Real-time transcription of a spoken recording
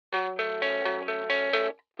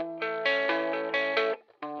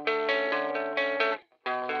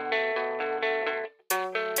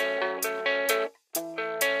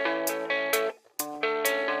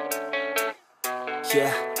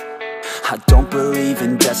yeah. I don't believe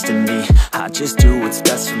in destiny, I just do what's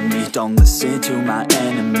best for me. Don't listen to my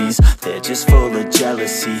enemies, they're just full of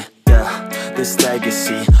jealousy. Yeah, this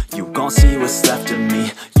legacy, you gon' see what's left of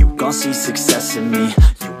me. You gon' see success in me,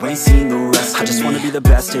 you ain't seen the rest of me. I just wanna be the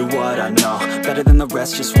best at what I know, better than the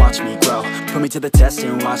rest, just watch me grow. Put me to the test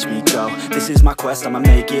and watch me go. This is my quest, I'ma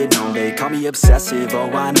make it known. They call me obsessive,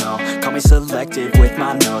 oh I know. Call me selective with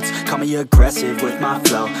my notes, call me aggressive with my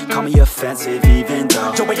flow, call me offensive even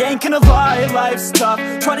though Joe, I ain't gonna lie, life's tough.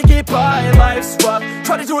 Try to get by, life's rough.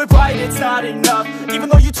 Try to do it right, it's not enough. Even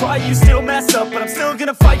though you try, you still mess up. But I'm still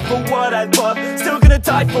gonna fight for what I love, still gonna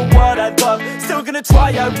die for what I love, still gonna try,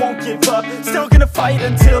 I won't give up, still gonna fight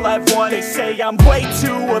until I've won. They say I'm way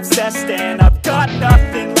too obsessed and I've got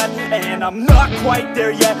nothing left, and I'm not quite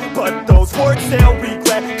there yet, but those words they'll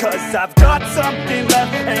regret, cause I've got something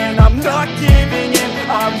left and I'm not giving in.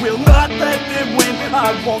 I will not let them win,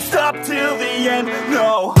 I won't stop till the end,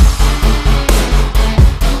 no.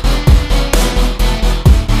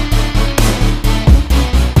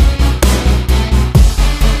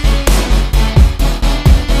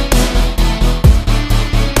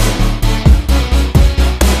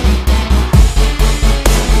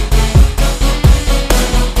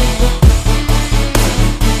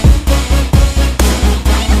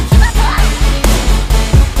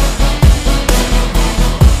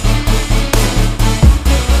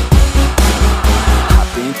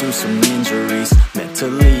 Some injuries,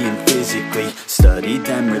 mentally and physically. Studied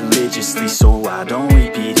them religiously so I don't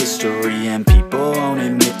repeat history. And people won't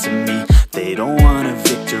admit to me they don't want a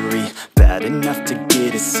victory bad enough to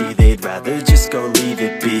get a C. They'd rather just go leave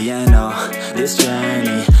it be. And oh, this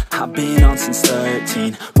journey I've been on since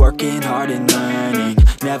 13, working hard and learning,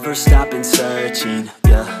 never stopping searching.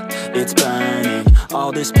 Yeah, it's burning,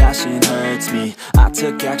 all this passion hurts me. I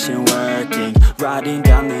took action working, writing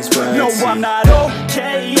down these words. No, I'm not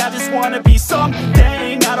okay, I just wanna be something.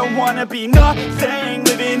 I don't wanna be nothing,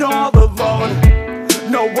 living all alone.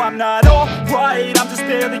 No, I'm not alright, I'm just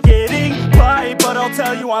barely getting by. But I'll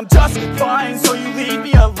tell you I'm just fine, so you leave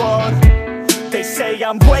me alone. They say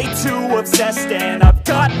I'm way too obsessed and I've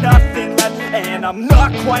got nothing left, and I'm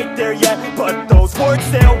not quite there yet, but those words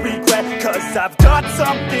they'll regret, cause I've got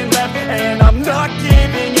something left and I'm not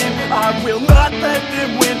giving in. I will not let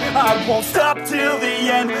them win, I won't stop till the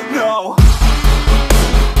end, no.